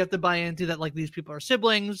like, yeah, you have to buy into that, like these people are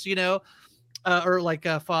siblings, or like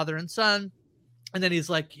father and son. And then he's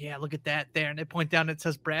like, yeah, look at that there. And they point down and it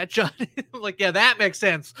says Bradshaw. I'm like, yeah, that makes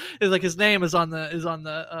sense. It's like his name is on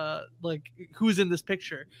the like who's in this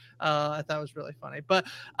picture. I thought it was really funny. But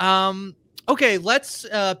okay, let's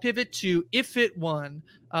pivot to If It Won.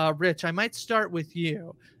 Rich, I might start with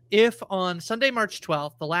you. If on Sunday, March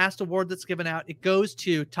 12th, the last award that's given out, it goes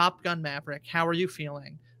to Top Gun Maverick, how are you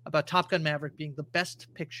feeling about Top Gun Maverick being the best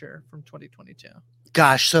picture from 2022?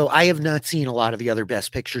 Gosh, so I have not seen a lot of the other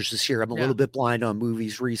best pictures this year. I'm a little bit blind on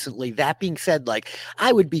movies recently. That being said, like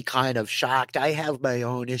I would be kind of shocked. I have my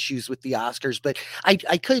own issues with the Oscars, but I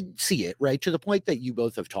could see it, right? To the point that you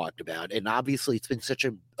both have talked about. And obviously it's been such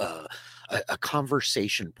a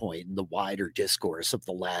conversation point in the wider discourse of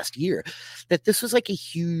the last year that this was like a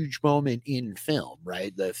huge moment in film,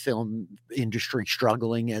 right? The film industry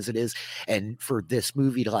struggling as it is. And for this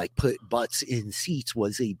movie to like put butts in seats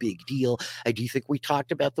was a big deal. I do think we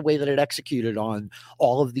talked about the way that it executed on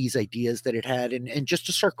all of these ideas that it had. And just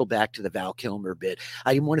to circle back to the Val Kilmer bit,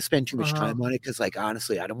 I didn't want to spend too much time on it because like,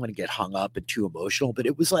 honestly, I don't want to get hung up and too emotional, but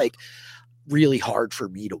it was like really hard for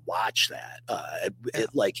me to watch that. It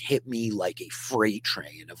like hit me like a freight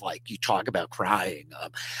train of like, you talk about crying.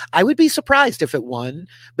 I would be surprised if it won,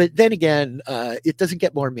 but then again, it doesn't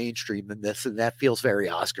get more mainstream than this, and that feels very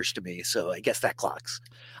Oscars to me. So I guess that clocks.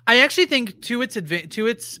 I actually think to its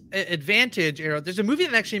advantage, Arrow, there's a movie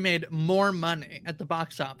that actually made more money at the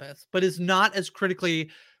box office, but is not as critically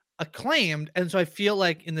acclaimed. And so I feel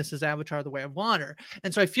like, and this is Avatar: The Way of Water,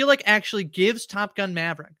 and so I feel like actually gives Top Gun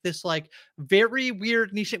Maverick this like very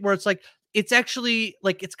weird niche where it's like, it's actually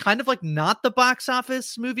like, it's kind of like not the box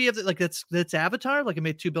office movie of like that's Avatar, like it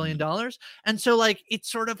made $2 billion. And so like,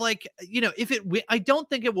 it's sort of like, if it I don't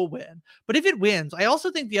think it will win, but if it wins, I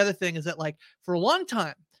also think the other thing is that like for a long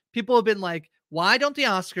time, people have been like, why don't the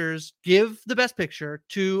Oscars give the best picture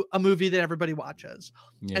to a movie that everybody watches?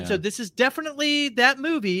 Yeah. And so this is definitely that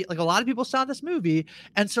movie. Like a lot of people saw this movie.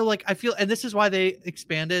 And so like, I feel, and this is why they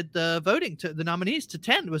expanded the voting to the nominees to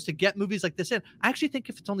 10 was to get movies like this in. I actually think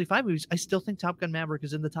if it's only 5 movies, I still think Top Gun Maverick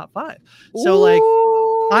is in the top 5. So like,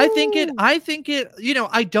 I think it, you know,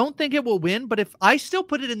 I don't think it will win, but if I still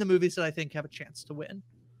put it in the movies that I think have a chance to win.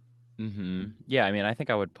 Yeah, I mean, I think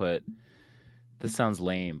I would put, this sounds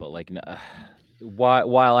lame, but like,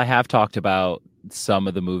 while I have talked about some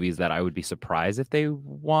of the movies that I would be surprised if they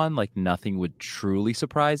won, like nothing would truly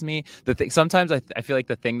surprise me. Sometimes I feel like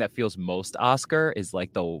the thing that feels most Oscar is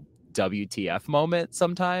like the WTF moment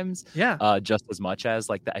sometimes. Yeah. Just as much as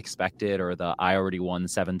like the expected or the I already won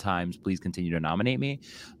 7 times, please continue to nominate me.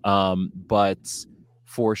 But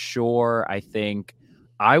for sure, I think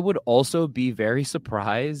I would also be very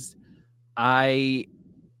surprised. I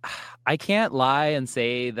can't lie and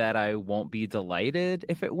say that I won't be delighted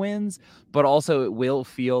if it wins, but also it will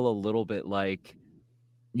feel a little bit like,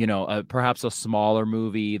 you know, perhaps a smaller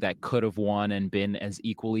movie that could have won and been as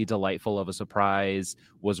equally delightful of a surprise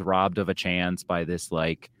was robbed of a chance by this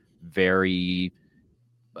like very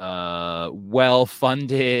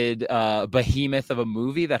well-funded behemoth of a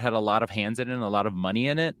movie that had a lot of hands in it and a lot of money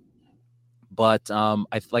in it. But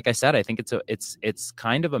like I said, I think it's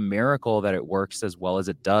kind of a miracle that it works as well as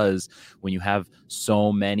it does when you have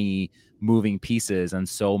so many moving pieces and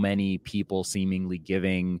so many people seemingly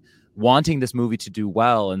wanting this movie to do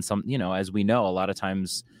well. And some, you know, as we know, a lot of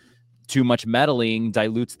times too much meddling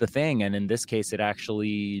dilutes the thing. And in this case, it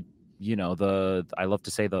actually, you know, I love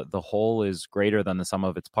to say the whole is greater than the sum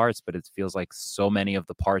of its parts, but it feels like so many of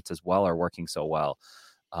the parts as well are working so well.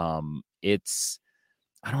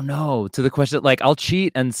 I don't know, to the question, like I'll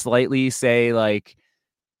cheat and slightly say like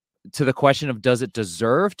to the question of does it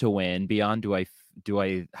deserve to win beyond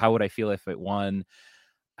how would I feel if it won?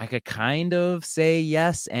 I could kind of say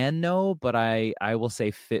yes and no, but I will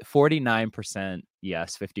say 49%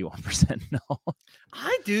 yes, 51% no.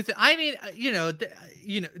 I do. I mean,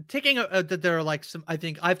 taking that there are like some. I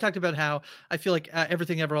think I've talked about how I feel like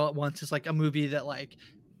Everything Ever All at Once is like a movie that like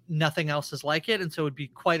nothing else is like it, and so it'd be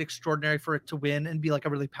quite extraordinary for it to win and be like a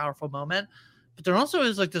really powerful moment. But there also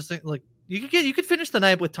is like this thing, like you could finish the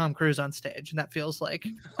night with Tom Cruise on stage, and that feels like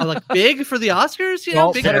big for the Oscars. You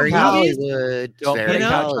know, big very Hollywood. Don't very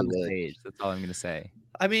on the stage. That's all I'm gonna say.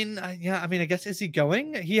 I mean, I guess, is he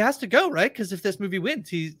going? He has to go, right? Because if this movie wins,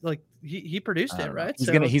 he produced it, right?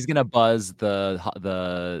 He's gonna buzz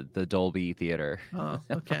the Dolby Theater. Oh,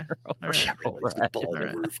 okay. All right.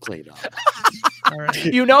 The roof clean up. All right.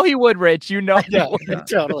 You know he would, Rich. You know he would.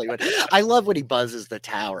 Totally would. I love when he buzzes the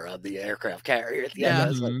tower of the aircraft carrier at the end. I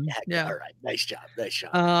was like, yeah. All right, nice job.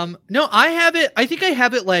 No, I have it. I think I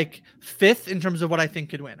have it like 5th in terms of what I think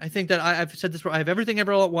could win. I think that I've said this before. I have Everything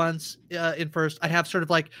Ever All at Once in first. I have sort of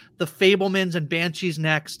like the Fabelmans and Banshees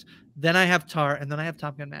next. Then I have Tar, and then I have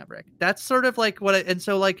Top Gun Maverick. That's sort of like and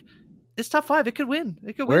so like it's top 5. It could win.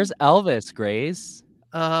 Where's Elvis, Grace?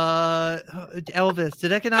 Elvis.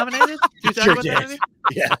 Did I get nominated? Sure did.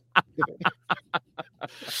 Yeah.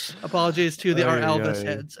 Apologies to our Elvis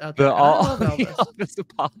heads out there. I love Elvis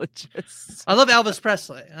apologists. I love Elvis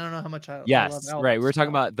Presley. I don't know how much I love Elvis. Right. We're talking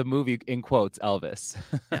about the movie in quotes, Elvis.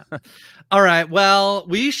 Yeah. All right. Well,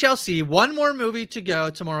 we shall see. One more movie to go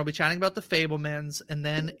tomorrow. We'll be chatting about the Fabelmans, and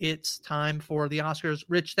then it's time for the Oscars.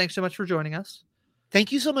 Rich, thanks so much for joining us.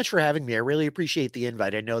 Thank you so much for having me. I really appreciate the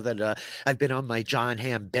invite. I know that I've been on my John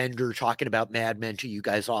Hamm bender talking about Mad Men to you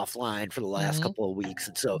guys offline for the last couple of weeks.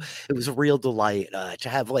 And so it was a real delight to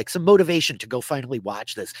have like some motivation to go finally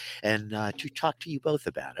watch this and to talk to you both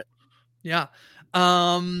about it. Yeah.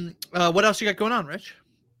 What else you got going on, Rich?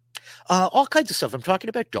 All kinds of stuff. I'm talking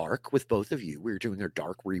about Dark with both of you. We're doing our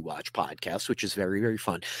Dark Rewatch podcast, which is very, very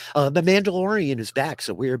fun. The Mandalorian is back,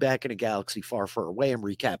 so we're back in a galaxy far, far away. I'm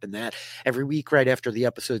recapping that every week right after the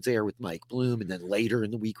episodes air with Mike Bloom, and then later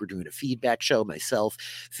in the week we're doing a feedback show. Myself,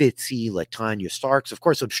 Fitzy, Latanya Starks. Of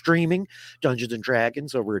course, I'm streaming Dungeons and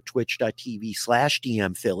Dragons over at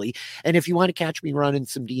twitch.tv/DMPhilly. And if you want to catch me running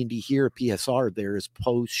some D&D here at PSR, there's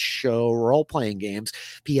post-show role-playing games,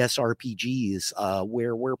 PSRPGs,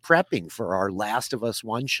 where we're prepping for our Last of Us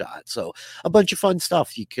one-shot. So a bunch of fun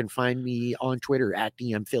stuff. You can find me on Twitter at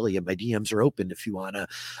DMPhilly, and my DMs are open if you want to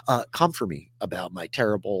come for me about my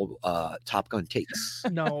terrible Top Gun takes.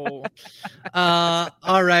 No.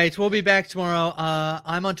 All right. We'll be back tomorrow.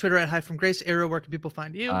 I'm on Twitter at Hi From Grace. Ariel, where can people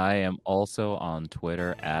find you? I am also on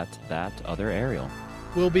Twitter at That Other Ariel.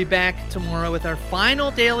 We'll be back tomorrow with our final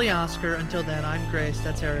daily Oscar. Until then, I'm Grace.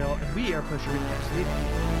 That's Ariel. And we are Push Recast.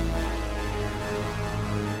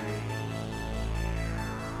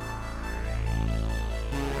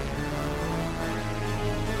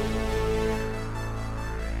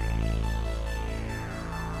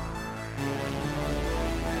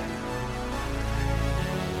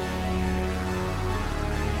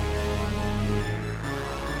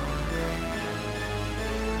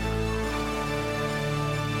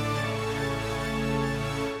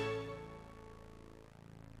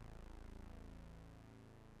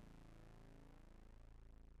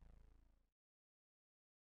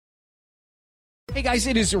 Hey guys,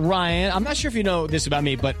 it is Ryan. I'm not sure if you know this about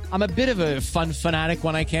me, but I'm a bit of a fun fanatic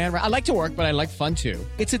when I can. I like to work, but I like fun too.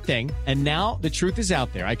 It's a thing. And now the truth is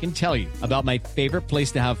out there. I can tell you about my favorite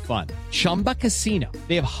place to have fun. Chumba Casino.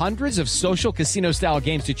 They have hundreds of social casino style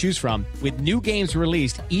games to choose from with new games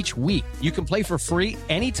released each week. You can play for free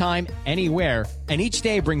anytime, anywhere. And each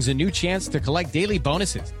day brings a new chance to collect daily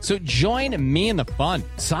bonuses. So join me in the fun.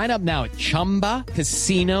 Sign up now at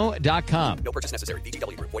ChumbaCasino.com. No purchase necessary.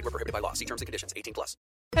 VGW Group. Void where prohibited by law. See terms and conditions. 18+.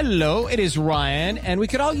 Hello, it is Ryan, and we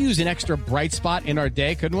could all use an extra bright spot in our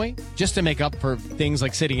day, couldn't we? Just to make up for things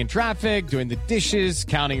like sitting in traffic, doing the dishes,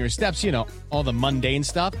 counting your steps, you know, all the mundane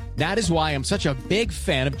stuff. That is why I'm such a big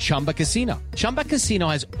fan of Chumba Casino. Chumba Casino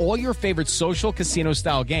has all your favorite social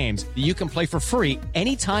casino-style games that you can play for free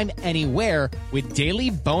anytime, anywhere with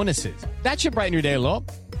daily bonuses. That should brighten your day a little.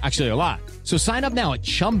 Actually, a lot. So sign up now at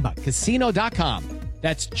ChumbaCasino.com.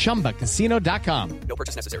 That's ChumbaCasino.com. No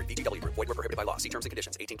purchase necessary. VGW Group. Void where prohibited by law. See terms and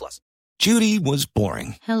conditions. 18+. Judy was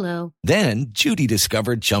boring. Hello. Then Judy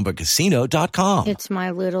discovered ChumbaCasino.com. It's my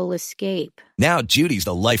little escape. Now Judy's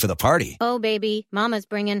the life of the party. Oh, baby, mama's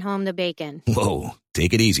bringing home the bacon. Whoa,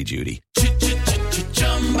 take it easy, Judy.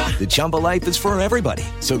 The Chumba life is for everybody.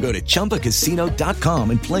 So go to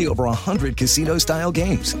ChumbaCasino.com and play over 100 casino-style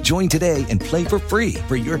games. Join today and play for free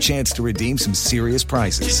for your chance to redeem some serious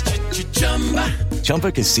prizes.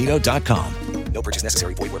 ChumbaCasino.com. No purchase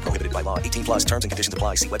necessary. Void where prohibited by law. 18+. Terms and conditions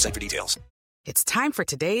apply. See website for details. It's time for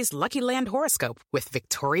today's Lucky Land horoscope with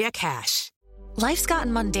Victoria Cash. Life's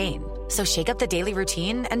gotten mundane, so shake up the daily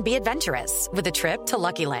routine and be adventurous with a trip to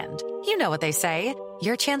Lucky Land. You know what they say,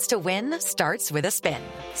 your chance to win starts with a spin.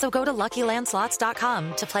 So go to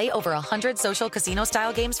LuckyLandSlots.com to play over 100 social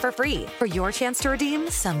casino-style games for free for your chance to redeem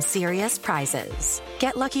some serious prizes.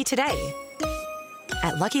 Get lucky today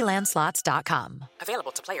at LuckyLandSlots.com.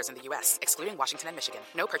 Available to players in the U.S., excluding Washington and Michigan.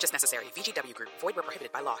 No purchase necessary. VGW Group. Void where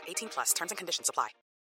prohibited by law. 18+. Terms and conditions apply.